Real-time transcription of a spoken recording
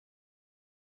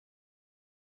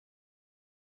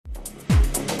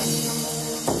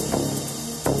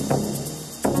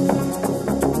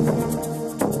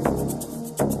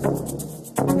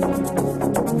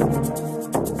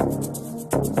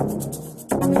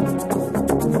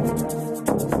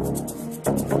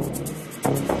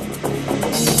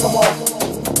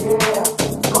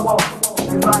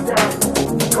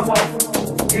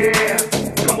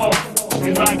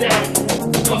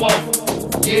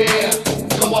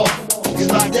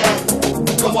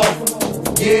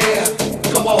yeah,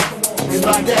 come on, it's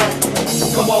like that.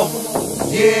 Come on,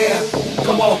 yeah,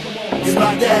 come on, it's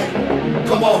like that.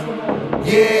 Come on,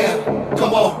 yeah,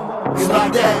 come on, it's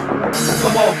like that.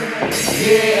 Come on,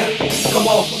 yeah, come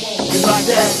on, it's like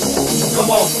that. Come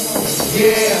on,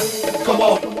 yeah, come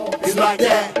on, it's like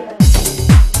that.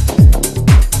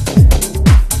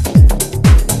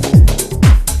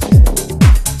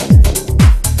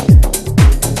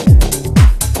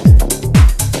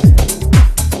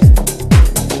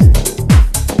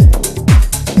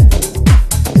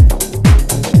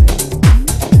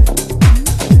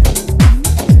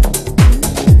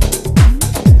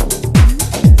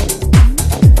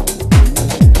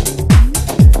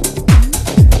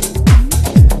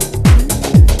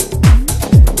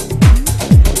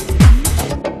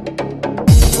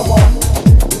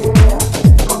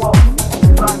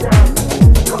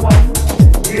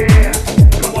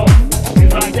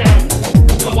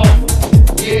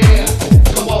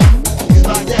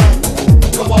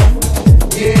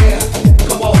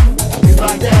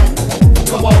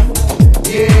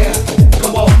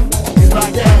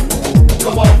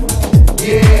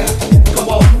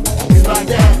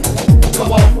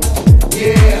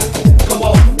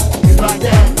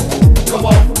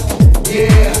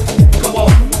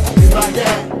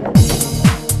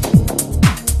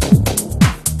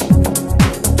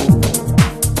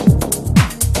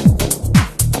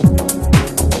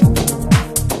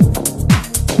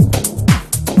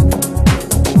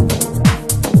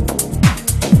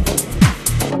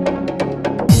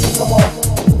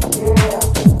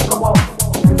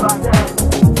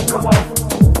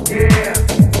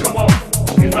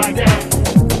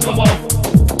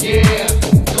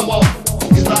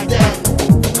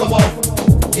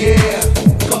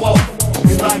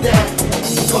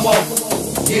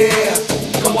 Yeah,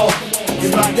 come on,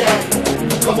 it's like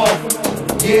that. Come on,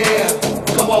 yeah,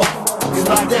 come on, it's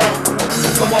like that.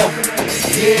 Come on,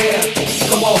 yeah,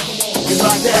 come on, it's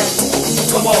like that.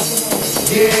 Come on,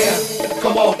 yeah,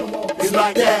 come on, it's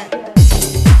like that.